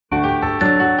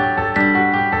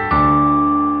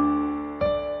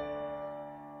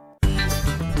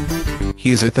he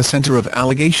is at the center of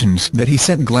allegations that he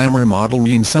sent glamour model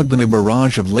Rhian Sugden a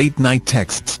barrage of late-night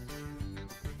texts.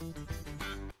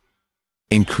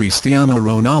 And Cristiano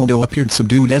Ronaldo appeared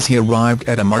subdued as he arrived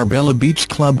at a Marbella beach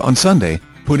club on Sunday,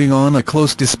 putting on a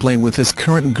close display with his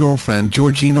current girlfriend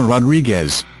Georgina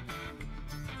Rodriguez.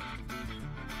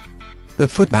 The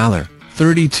footballer,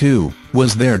 32,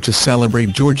 was there to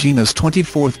celebrate Georgina's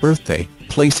 24th birthday,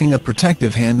 placing a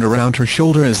protective hand around her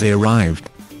shoulder as they arrived.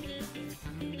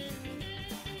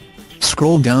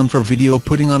 Scroll down for video.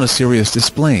 Putting on a serious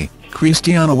display,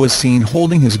 Cristiano was seen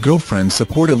holding his girlfriend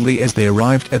supportively as they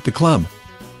arrived at the club.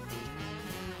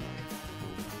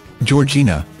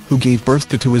 Georgina, who gave birth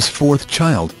to his fourth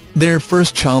child, their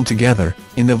first child together,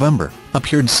 in November,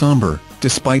 appeared somber,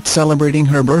 despite celebrating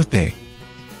her birthday.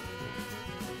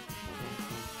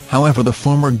 However, the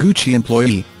former Gucci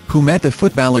employee, who met the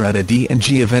footballer at a dine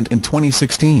event in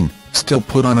 2016, still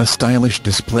put on a stylish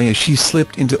display as she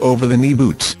slipped into over-the-knee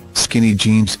boots, skinny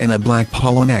jeans and a black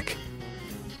polo neck.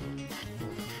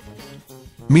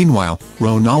 Meanwhile,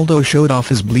 Ronaldo showed off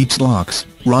his bleached locks,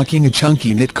 rocking a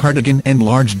chunky knit cardigan and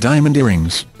large diamond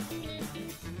earrings.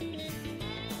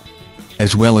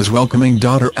 As well as welcoming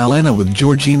daughter Elena with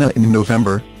Georgina in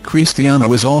November, Cristiano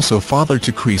was also father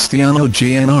to Cristiano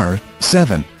Jr.,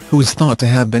 7, who is thought to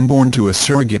have been born to a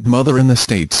surrogate mother in the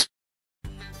States.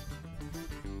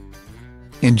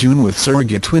 In June, with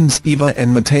surrogate twins Eva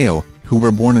and Mateo, who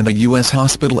were born in a U.S.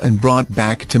 hospital and brought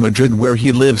back to Madrid where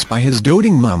he lives by his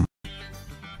doting mum.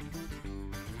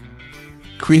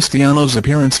 Cristiano's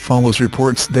appearance follows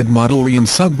reports that model Rhian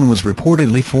Sugden was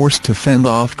reportedly forced to fend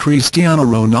off Cristiano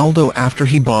Ronaldo after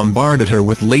he bombarded her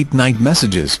with late-night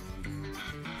messages.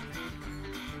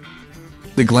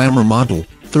 The glamour model,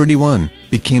 31,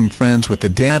 became friends with the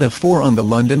dad of 4 on the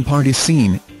London party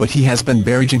scene, but he has been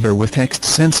barraging her with texts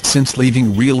since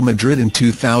leaving Real Madrid in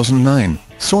 2009,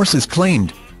 sources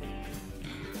claimed.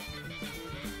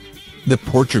 The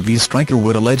Portuguese striker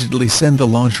would allegedly send the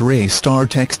lingerie star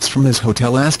texts from his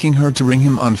hotel asking her to ring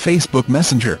him on Facebook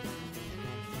Messenger.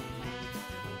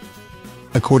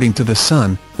 According to The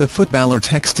Sun, the footballer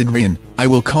texted Rhian, "I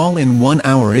will call in 1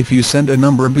 hour if you send a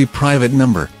number be private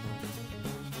number.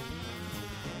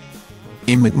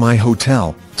 I'm at my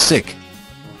hotel, sick."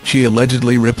 She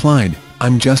allegedly replied,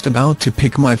 "I'm just about to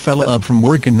pick my fella up from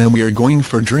work and then we are going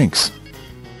for drinks.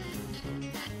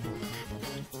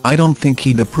 I don't think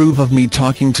he'd approve of me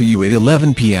talking to you at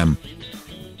 11 p.m.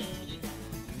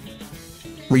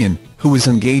 Rhian, who is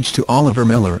engaged to Oliver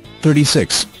Miller,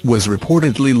 36, was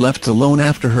reportedly left alone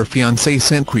after her fiancé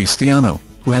sent Cristiano,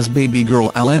 who has baby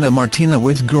girl Elena Martina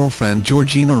with girlfriend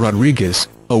Georgina Rodriguez,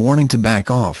 a warning to back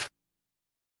off.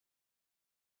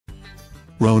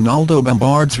 Ronaldo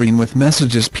bombards Rhian with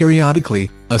messages periodically,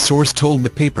 a source told the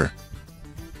paper.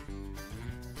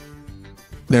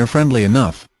 They're friendly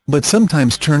enough, but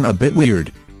sometimes turn a bit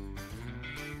weird.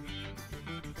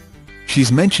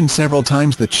 She's mentioned several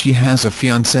times that she has a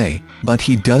fiancé, but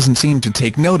he doesn't seem to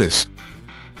take notice.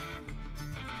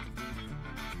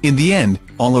 In the end,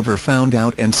 Oliver found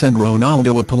out and sent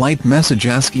Ronaldo a polite message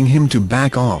asking him to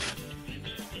back off.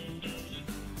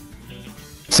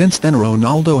 Since then,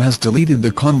 Ronaldo has deleted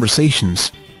the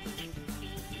conversations.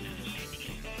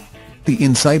 The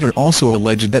insider also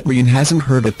alleged that Rhian hasn't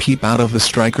heard a peep out of the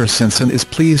striker since and is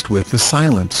pleased with the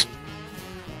silence.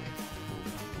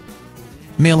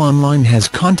 Mail Online has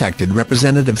contacted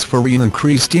representatives for Rhian and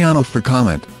Cristiano for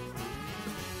comment.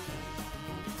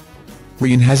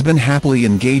 Rhian has been happily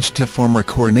engaged to former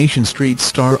Coronation Street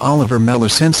star Oliver Miller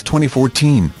since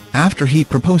 2014, after he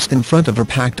proposed in front of a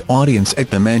packed audience at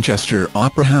the Manchester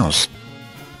Opera House.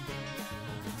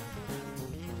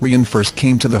 Rhian first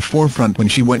came to the forefront when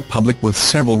she went public with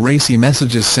several racy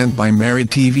messages sent by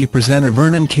married TV presenter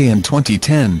Vernon Kay in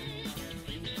 2010.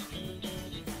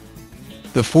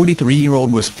 The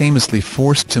 43-year-old was famously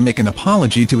forced to make an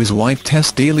apology to his wife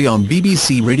Tess Daly on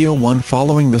BBC Radio 1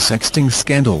 following the sexting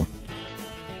scandal.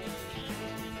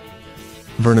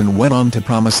 Vernon went on to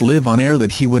promise live on air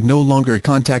that he would no longer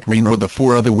contact Rhian or the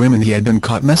 4 other women he had been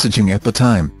caught messaging at the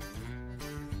time.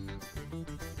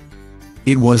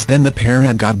 It was then the pair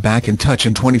had got back in touch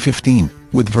in 2015,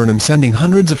 with Vernon sending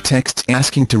hundreds of texts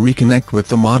asking to reconnect with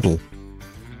the model.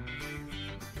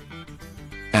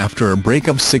 After a break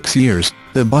of 6 years,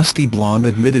 the busty blonde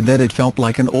admitted that it felt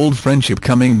like an old friendship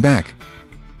coming back.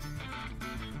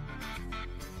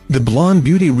 The blonde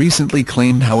beauty recently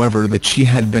claimed, however, that she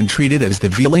had been treated as the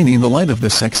villain in the light of the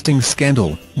sexting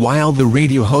scandal, while the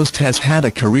radio host has had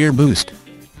a career boost.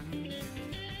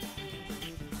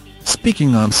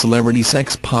 Speaking on Celebrity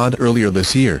Sex Pod earlier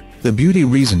this year, the beauty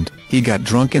reasoned, "He got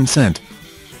drunk and sent